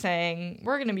 I was saying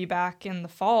we're going to be back in the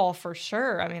fall for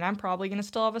sure. I mean, I'm probably going to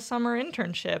still have a summer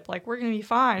internship. Like, we're going to be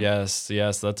fine. Yes,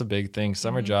 that's a big thing.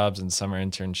 Summer jobs and summer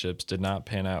internships did not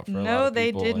pan out for a lot of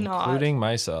people, they did not. Including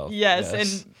myself. Yes,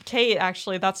 and Kate,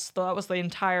 actually, that was the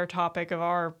entire topic of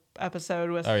our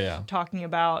episode, was talking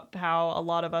about how a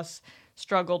lot of us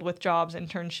struggled with jobs,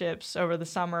 internships over the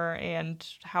summer, and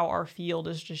how our field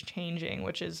is just changing,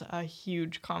 which is a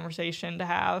huge conversation to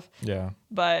have. Yeah.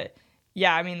 But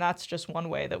yeah, I mean, that's just one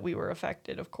way that we were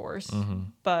affected, of course.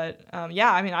 But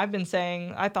yeah, I mean, I've been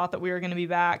saying I thought that we were going to be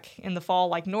back in the fall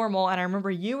like normal, and I remember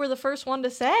you were the first one to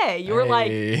say. You were like,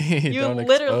 you don't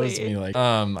literally expose me like.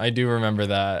 I do remember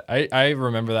that. I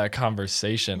remember that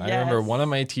conversation. Yes. I remember one of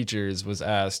my teachers was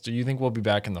asked, "Do you think we'll be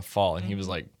back in the fall?" And he was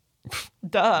like,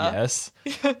 duh. Yes.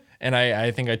 And I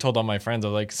think I told all my friends, I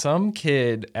was like, some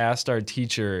kid asked our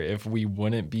teacher if we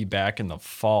wouldn't be back in the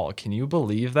fall. Can you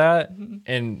believe that?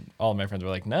 And all my friends were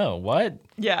like, no, what?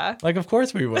 Yeah. Like, of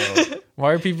course we will.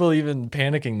 Why are people even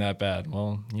panicking that bad?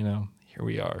 Well, here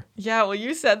we are. Yeah, well,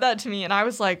 you said that to me, and I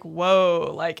was like,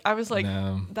 whoa. Like, I was like,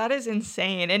 No. That is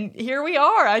insane. And here we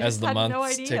are. I just had no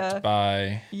idea. As the months ticked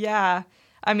by. Yeah.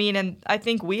 I mean, and I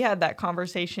think we had that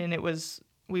conversation.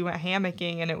 We went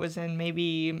hammocking, and it was in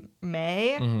maybe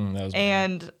May. That was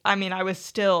and I mean, I was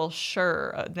still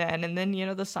sure then. And then,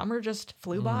 the summer just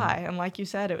flew by. And like you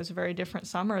said, it was a very different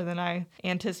summer than I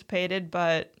anticipated,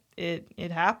 but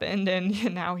it happened.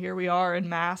 And now here we are in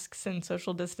masks and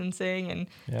social distancing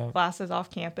and classes off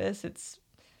campus. It's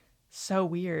so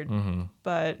weird.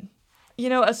 But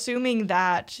assuming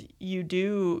that you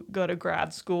do go to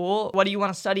grad school, what do you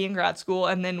want to study in grad school?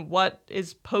 And then what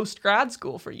is post-grad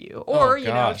school for you? Or,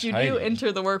 if you do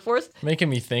enter the workforce. Making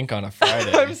me think on a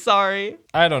Friday. I'm sorry.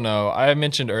 I don't know. I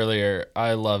mentioned earlier,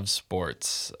 I love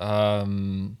sports.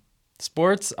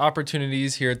 Sports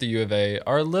opportunities here at the U of A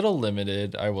are a little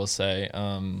limited, I will say.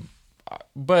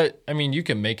 But I mean, you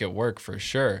can make it work for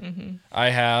sure. I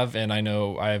have, and I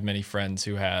know I have many friends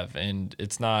who have, and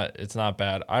it's not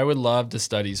bad. I would love to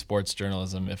study sports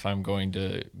journalism if I'm going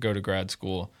to go to grad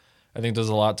school. I think there's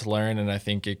a lot to learn, and I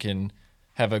think it can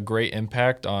have a great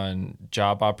impact on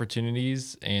job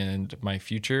opportunities and my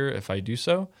future if I do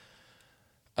so.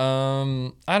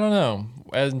 I don't know.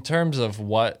 In terms of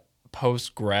what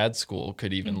post-grad school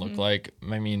could even look like,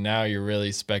 I mean, now you're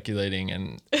really speculating,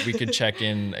 and we could check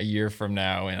in a year from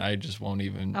now, and I just won't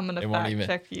even. I'm gonna fact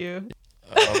check you.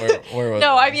 Where was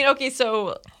no, I? I mean, okay,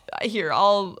 so here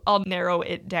I'll narrow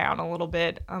it down a little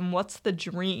bit. What's the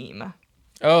dream?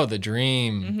 Oh, the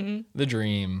dream. The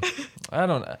dream. I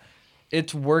don't know.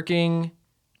 It's working.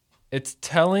 It's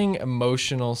telling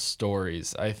emotional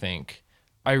stories, I think.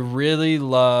 I really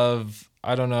love,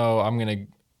 I don't know, I'm going to,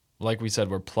 like we said,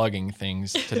 we're plugging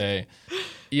things today.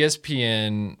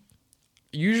 ESPN,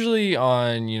 usually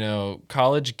on,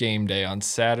 college game day on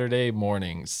Saturday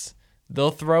mornings,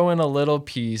 they'll throw in a little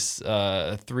piece,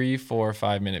 a 3, 4,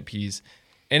 5 minute piece.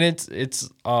 And it's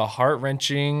a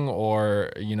heart-wrenching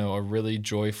or, a really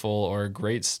joyful or a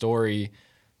great story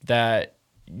that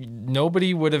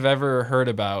nobody would have ever heard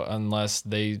about unless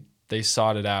they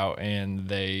sought it out and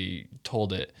they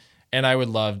told it. And I would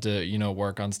love to,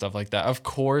 work on stuff like that. Of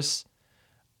course,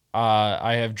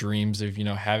 I have dreams of,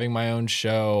 having my own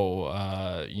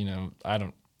show.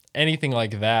 Anything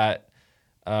like that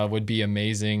would be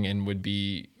amazing and would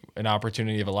be an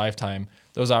opportunity of a lifetime.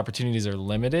 Those opportunities are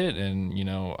limited, and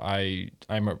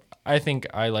I think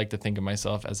I like to think of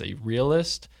myself as a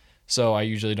realist. So I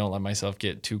usually don't let myself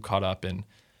get too caught up in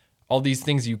all these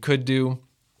things you could do.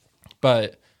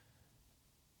 But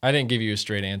I didn't give you a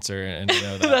straight answer, and you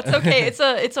know that. That's okay.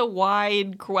 It's a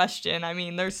wide question. I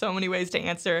mean, there's so many ways to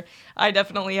answer. I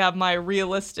definitely have my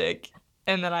realistic,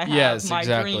 and then I have my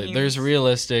dreams. There's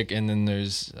realistic, and then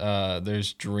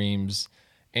there's dreams,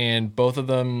 and both of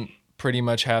them pretty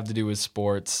much have to do with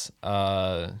sports.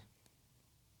 You're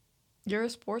a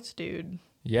sports dude.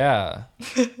 Yeah.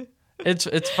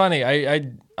 It's funny.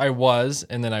 I was,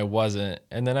 and then I wasn't,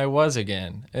 and then I was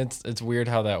again. It's weird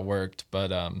how that worked,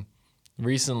 but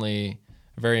recently,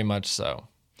 very much so.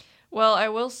 Well, I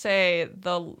will say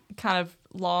the kind of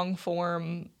long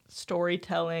form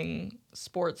storytelling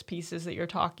sports pieces that you're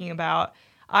talking about,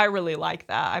 I really like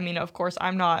that. I mean, of course,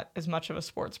 I'm not as much of a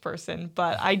sports person,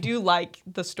 but I do like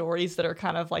the stories that are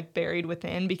kind of like buried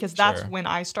within, because that's when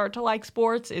I start to like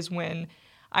sports, is when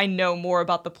I know more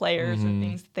about the players and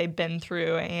things that they've been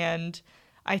through. And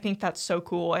I think that's so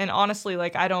cool. And honestly,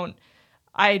 like, I don't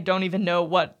even know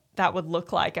what that would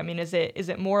look like. I mean, is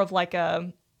it more of like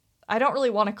I don't really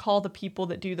want to call the people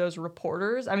that do those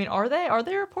reporters. I mean, are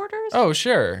they reporters? Oh,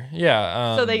 sure.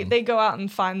 Yeah. So they go out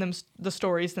and find the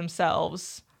stories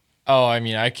themselves. Oh, I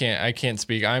mean, I can't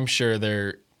speak. I'm sure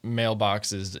their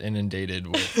mailbox is inundated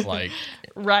with like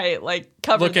right, like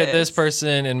cover look at this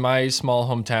person in my small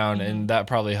hometown, and that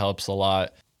probably helps a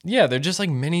lot. Yeah, they're just like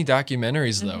mini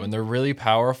documentaries though, and they're really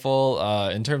powerful.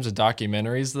 In terms of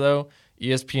documentaries though,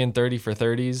 ESPN 30 for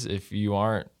 30s, if you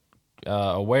aren't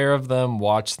aware of them,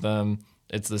 watch them.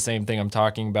 It's the same thing I'm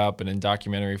talking about, but in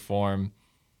documentary form.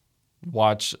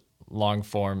 Watch long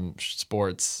form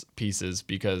sports pieces,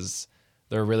 because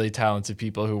they're really talented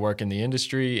people who work in the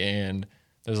industry, and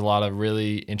there's a lot of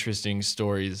really interesting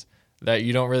stories that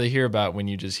you don't really hear about when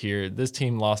you just hear this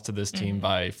team lost to this team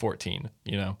by 14,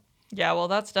 you know? Yeah, well,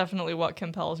 that's definitely what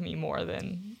compels me more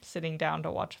than sitting down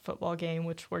to watch a football game,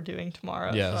 which we're doing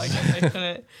tomorrow. Yes. So I guess I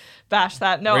couldn't bash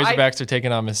that. No, Razorbacks are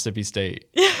taking on Mississippi State.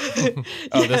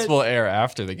 This will air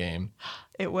after the game.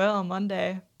 It will,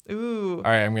 Monday. Ooh.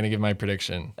 All right, I'm going to give my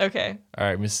prediction. Okay. All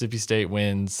right, Mississippi State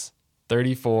wins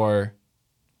 34-14.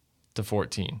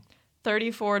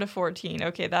 34-14.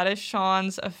 Okay, that is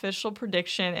Sean's official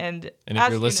prediction. And if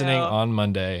you're listening on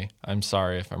Monday, I'm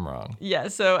sorry if I'm wrong. Yeah,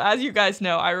 so as you guys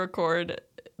know, I record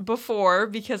before,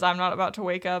 because I'm not about to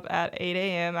wake up at 8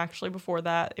 a.m. Actually, before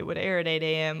that, it would air at 8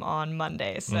 a.m. on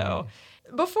Monday. So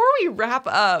before we wrap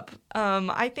up,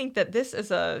 I think that this is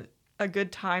a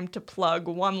good time to plug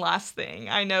one last thing.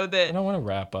 I know that... I don't want to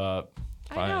wrap up.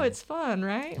 Fine. I know, it's fun,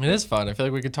 right? It is fun. I feel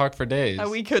like we could talk for days.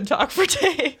 We could talk for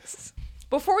days.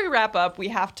 Before we wrap up, we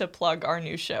have to plug our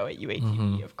new show at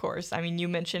UATV, of course. I mean, you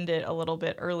mentioned it a little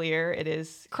bit earlier. It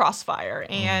is Crossfire,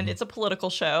 and it's a political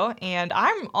show, and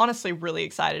I'm honestly really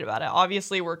excited about it.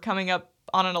 Obviously, we're coming up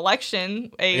on an election,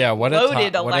 loaded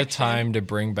election. What a time to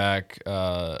bring back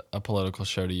a political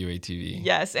show to UATV.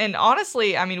 Yes, and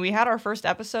honestly, I mean, we had our first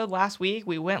episode last week.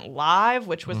 We went live,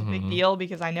 which was a big deal,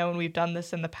 because I know when we've done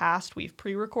this in the past, we've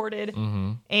pre-recorded,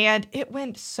 and it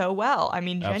went so well. I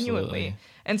mean, genuinely. Absolutely.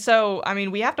 And so, I mean,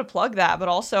 we have to plug that, but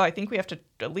also I think we have to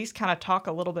at least kind of talk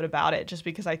a little bit about it, just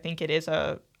because I think it is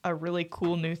a really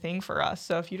cool new thing for us.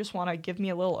 So if you just want to give me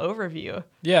a little overview.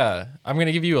 Yeah, I'm going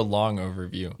to give you a long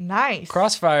overview. Nice.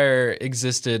 Crossfire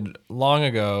existed long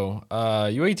ago.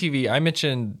 UATV, I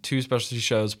mentioned 2 specialty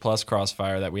shows plus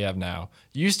Crossfire that we have now.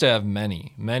 You used to have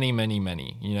many,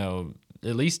 you know,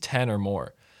 at least 10 or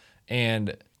more.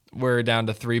 And we're down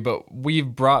to 3, but we've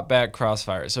brought back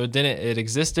Crossfire. So it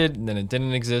existed, and then it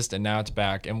didn't exist, and now it's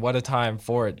back. And what a time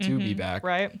for it to be back.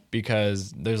 Right.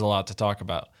 Because there's a lot to talk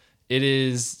about. It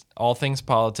is all things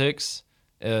politics.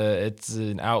 It's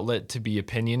an outlet to be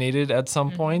opinionated at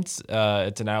some points.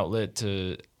 It's an outlet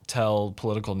to tell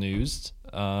political news.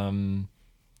 And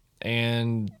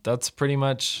that's pretty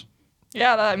much...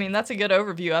 Yeah, I mean, that's a good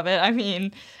overview of it. I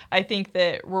mean, I think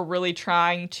that we're really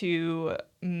trying to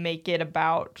make it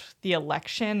about the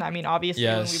election. I mean, obviously,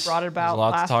 when we brought it about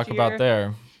last year... There's a lot to talk about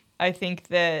there. I think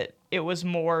that it was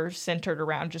more centered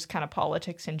around just kind of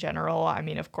politics in general. I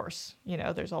mean, of course, you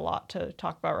know, there's a lot to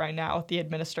talk about right now with the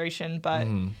administration, but,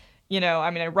 you know, I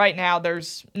mean, right now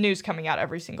there's news coming out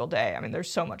every single day. I mean,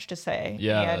 there's so much to say.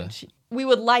 Yeah. And we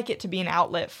would like it to be an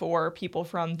outlet for people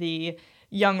from the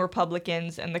young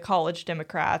Republicans and the college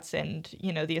Democrats and,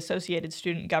 you know, the associated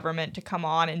student government to come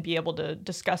on and be able to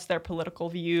discuss their political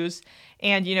views.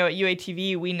 And, you know, at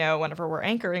UATV, we know whenever we're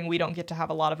anchoring, we don't get to have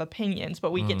a lot of opinions,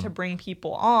 but we get to bring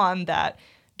people on that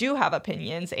do have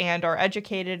opinions and are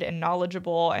educated and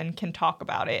knowledgeable and can talk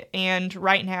about it. And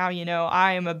right now, you know,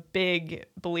 I am a big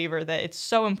believer that it's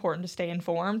so important to stay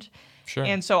informed. Sure.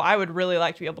 And so I would really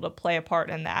like to be able to play a part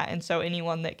in that. And so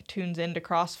anyone that tunes into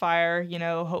Crossfire,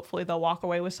 hopefully they'll walk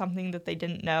away with something that they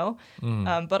didn't know.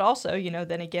 But also,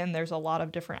 then again, there's a lot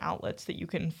of different outlets that you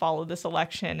can follow this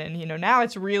election. And, now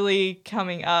it's really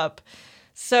coming up.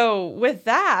 So with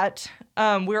that,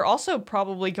 we're also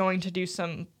probably going to do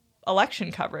some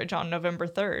election coverage on November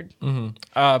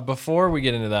 3rd. Before we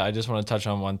get into that, I just want to touch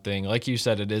on one thing. Like you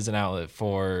said, it is an outlet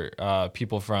for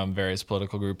people from various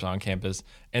political groups on campus.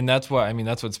 And that's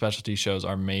what specialty shows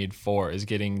are made for, is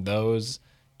getting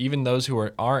even those who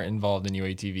aren't involved in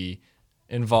UATV,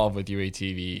 involved with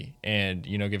UATV and,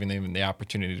 giving them the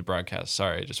opportunity to broadcast.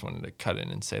 Sorry, I just wanted to cut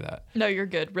in and say that. No, you're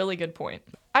good. Really good point.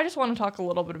 I just want to talk a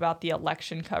little bit about the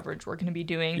election coverage we're going to be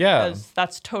doing. Yeah. Because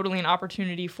that's totally an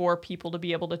opportunity for people to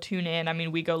be able to tune in. I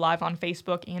mean, we go live on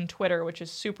Facebook and Twitter, which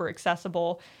is super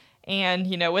accessible. And,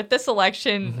 with this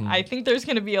election, I think there's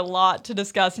going to be a lot to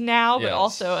discuss now, but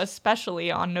also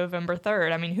especially on November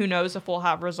 3rd. I mean, who knows if we'll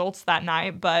have results that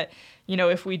night, but,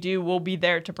 if we do, we'll be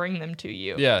there to bring them to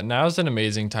you. Yeah, now's an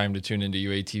amazing time to tune into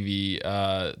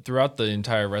UATV throughout the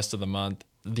entire rest of the month.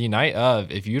 The night of,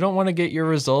 if you don't want to get your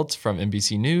results from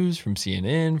NBC News, from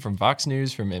CNN, from Fox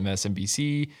News, from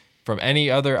MSNBC, from any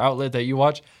other outlet that you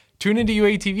watch, tune into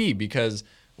UATV because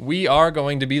we are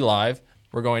going to be live.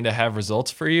 We're going to have results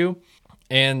for you.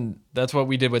 And that's what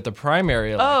we did with the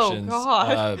primary elections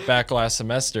back last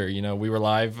semester. We were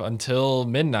live until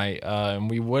midnight, and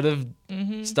we would have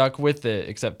stuck with it,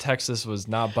 except Texas was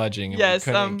not budging, and we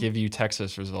couldn't give you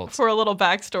Texas results. For a little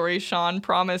backstory, Sean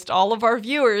promised all of our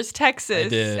viewers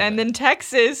Texas, and then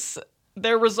Texas,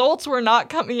 their results were not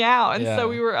coming out, and so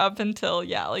we were up until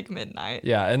midnight.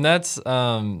 Yeah, and that's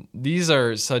these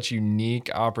are such unique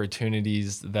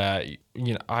opportunities that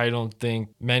I don't think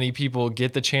many people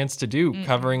get the chance to do,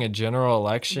 covering a general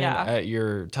election at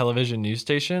your television news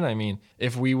station. I mean,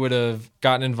 if we would have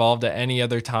gotten involved at any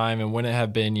other time and wouldn't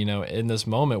have been, in this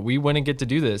moment, we wouldn't get to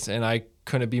do this, and I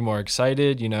couldn't be more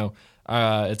excited.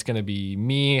 It's going to be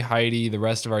me, Heidi, the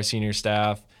rest of our senior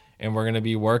staff, and we're going to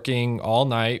be working all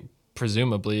night.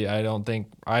 Presumably, I don't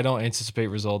anticipate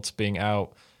results being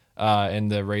out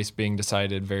and the race being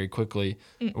decided very quickly.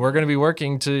 We're going to be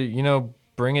working to,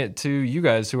 bring it to you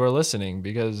guys who are listening,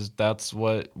 because that's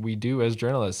what we do as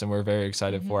journalists, and we're very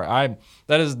excited for it.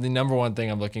 That is the number one thing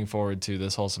I'm looking forward to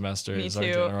this whole semester. Me is too. Our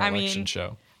general election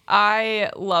show. I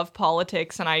love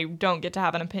politics, and I don't get to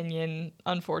have an opinion,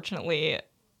 unfortunately,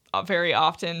 very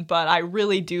often, but I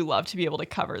really do love to be able to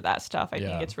cover that stuff. I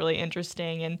think it's really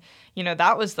interesting. And,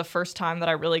 that was the first time that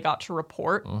I really got to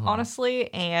report,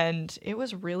 honestly, and it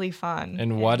was really fun.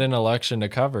 And what an election to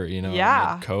cover, amid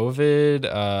COVID.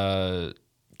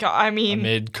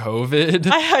 Amid COVID.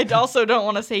 I also don't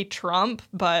want to say Trump,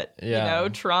 but,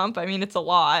 Trump, it's a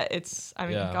lot.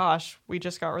 Gosh, we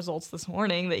just got results this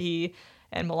morning that he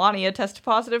and Melania tested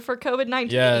positive for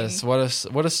COVID-19. Yes, what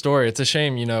a story. It's a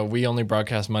shame, we only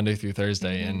broadcast Monday through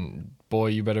Thursday, and boy,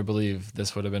 you better believe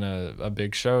this would have been a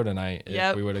big show tonight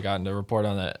if we would have gotten to report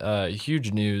on that.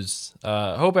 Huge news.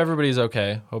 Hope everybody's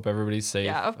okay. Hope everybody's safe.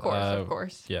 Yeah, of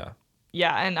course. Yeah.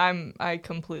 Yeah, and I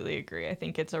completely agree. I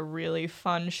think it's a really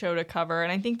fun show to cover, and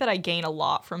I think that I gain a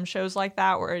lot from shows like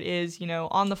that where it is,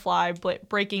 on the fly,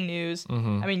 breaking news.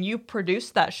 You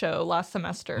produced that show last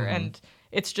semester, and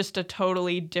it's just a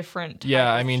totally different type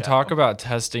of show. Talk about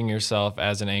testing yourself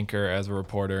as an anchor, as a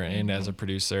reporter, and as a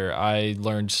producer. I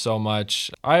learned so much.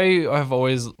 I have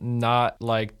always not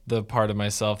liked the part of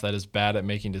myself that is bad at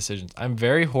making decisions. I'm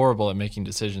very horrible at making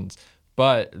decisions,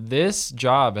 but this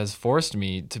job has forced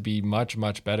me to be much,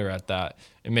 much better at that.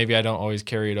 And maybe I don't always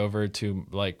carry it over to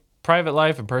private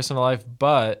life and personal life,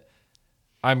 but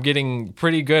I'm getting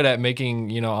pretty good at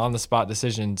making, on the spot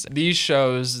decisions. These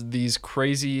shows, these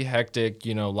crazy, hectic,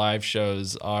 live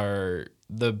shows are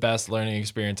the best learning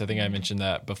experience. I think I mentioned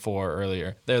that before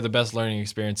earlier. They're the best learning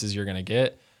experiences you're going to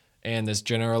get. And this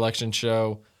general election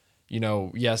show,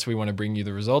 yes, we want to bring you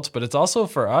the results, but it's also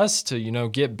for us to,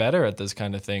 get better at this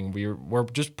kind of thing. We're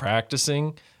just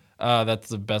practicing. That's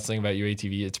the best thing about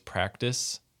UATV. It's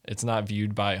practice. It's not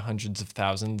viewed by hundreds of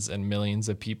thousands and millions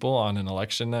of people on an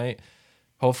election night.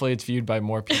 Hopefully it's viewed by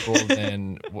more people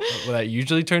than that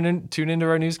usually tune into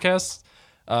our newscasts.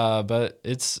 But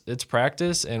it's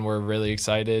practice, and we're really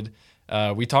excited.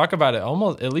 We talk about it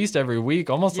almost at least every week,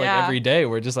 almost like every day.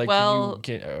 We're just like,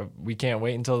 we can't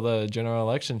wait until the general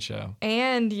election show.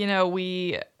 And,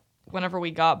 whenever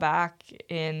we got back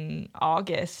in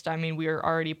August, we were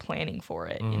already planning for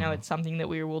it. It's something that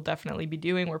we will definitely be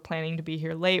doing. We're planning to be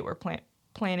here late. We're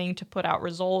planning to put out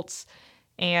results.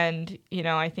 And,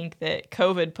 I think that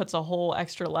COVID puts a whole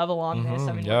extra level on this.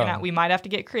 We might have to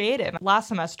get creative. Last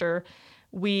semester,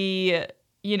 we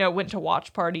went to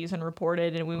watch parties and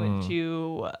reported, and we went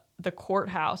to the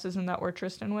courthouse. Isn't that where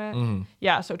Tristan went? Mm-hmm.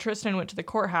 Yeah, so Tristan went to the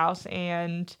courthouse,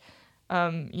 and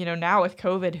now with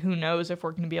COVID, who knows if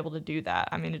we're going to be able to do that?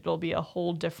 I mean, it'll be a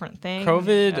whole different thing.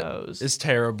 COVID is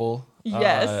terrible.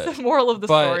 Yes, moral of the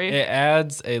but story. It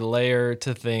adds a layer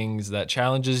to things that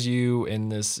challenges you in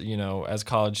this, as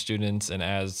college students and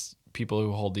as people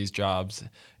who hold these jobs.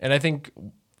 And I think,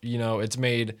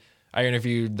 I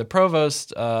interviewed the provost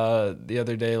the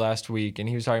other day last week, and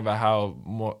he was talking about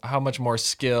how much more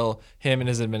skill him and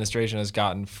his administration has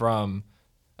gotten from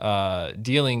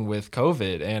dealing with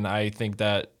COVID. And I think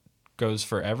that goes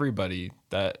for everybody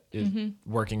that is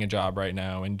working a job right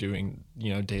now and doing,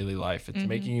 daily life. It's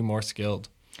making you more skilled.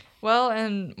 Well,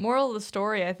 and moral of the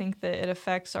story, I think that it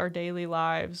affects our daily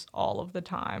lives all of the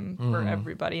time for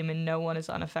everybody. I mean, no one is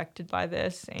unaffected by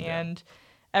this. And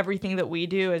everything that we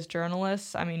do as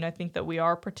journalists, I mean, I think that we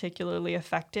are particularly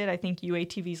affected. I think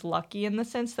UATV's lucky in the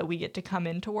sense that we get to come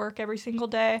into work every single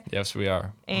day. Yes, we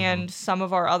are. And some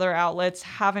of our other outlets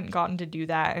haven't gotten to do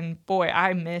that. And boy,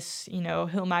 I miss,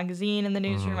 Hill Magazine in the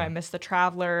newsroom. I miss The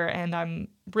Traveler. And I'm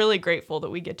really grateful that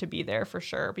we get to be there for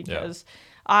sure, because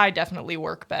I definitely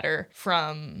work better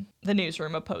from the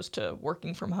newsroom opposed to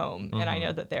working from home. And I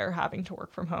know that they're having to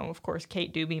work from home. Of course,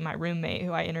 Kate Doobie, my roommate,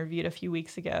 who I interviewed a few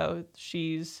weeks ago,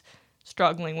 she's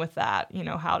struggling with that,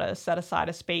 how to set aside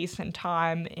a space and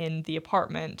time in the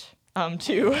apartment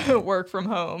to work from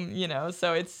home,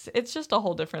 so it's just a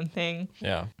whole different thing.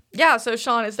 Yeah. So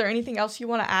Sean, is there anything else you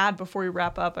want to add before we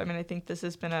wrap up? I mean, I think this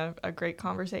has been a great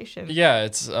conversation. Yeah,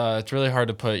 it's really hard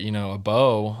to put, a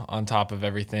bow on top of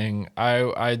everything.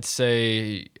 I'd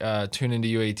say tune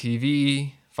into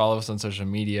UATV, follow us on social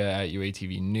media at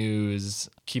UATV News,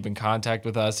 keep in contact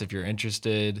with us if you're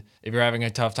interested. If you're having a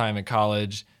tough time at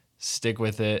college, stick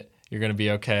with it. You're going to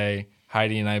be okay.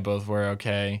 Heidi and I both were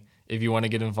okay. If you want to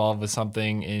get involved with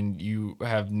something and you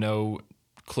have no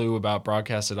clue about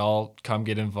broadcast at all, come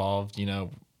get involved.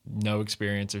 No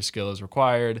experience or skill is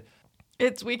required.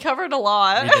 We covered a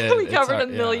lot. We covered a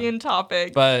million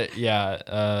topics. But yeah,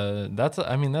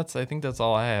 I think that's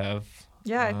all I have.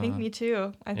 Yeah, I think me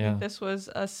too. I think this was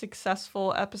a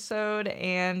successful episode,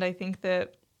 and I think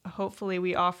that hopefully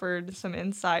we offered some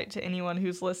insight to anyone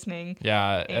who's listening.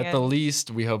 Yeah, at the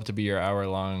least, we hope to be your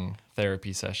hour-long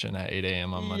therapy session at 8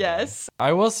 a.m. on Monday. Yes.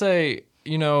 I will say,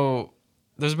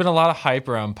 there's been a lot of hype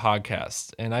around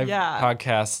podcasts, and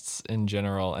podcasts in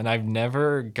general, and I've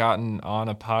never gotten on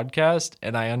a podcast,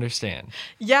 and I understand.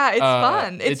 Yeah, it's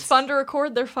fun. It's fun to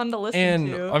record. They're fun to listen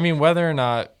to. And I mean, whether or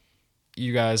not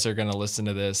you guys are going to listen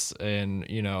to this and,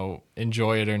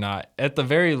 enjoy it or not, at the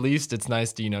very least, it's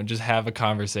nice to, just have a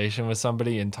conversation with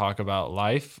somebody and talk about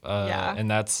life.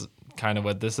 And that's kind of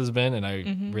what this has been, and I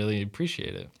really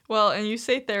appreciate it. Well, and you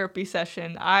say therapy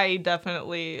session. I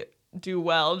definitely do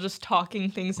well just talking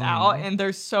things out, and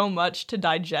there's so much to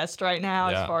digest right now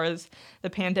as far as the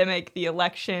pandemic, the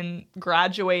election,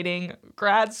 graduating,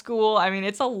 grad school. I mean,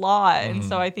 it's a lot, and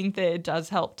so I think that it does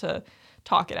help to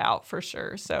talk it out for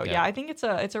sure. So I think it's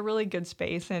a really good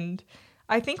space, and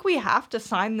I think we have to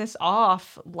sign this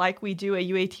off like we do a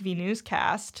UATV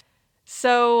newscast.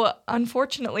 So,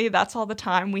 unfortunately, that's all the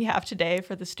time we have today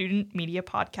for the Student Media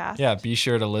Podcast. Yeah, be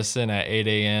sure to listen at 8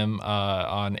 a.m.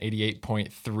 On 88.3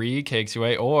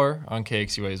 KXUA or on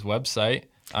KXUA's website.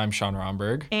 I'm Sean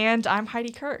Rhomberg. And I'm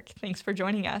Heidi Kirk. Thanks for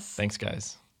joining us. Thanks,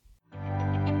 guys.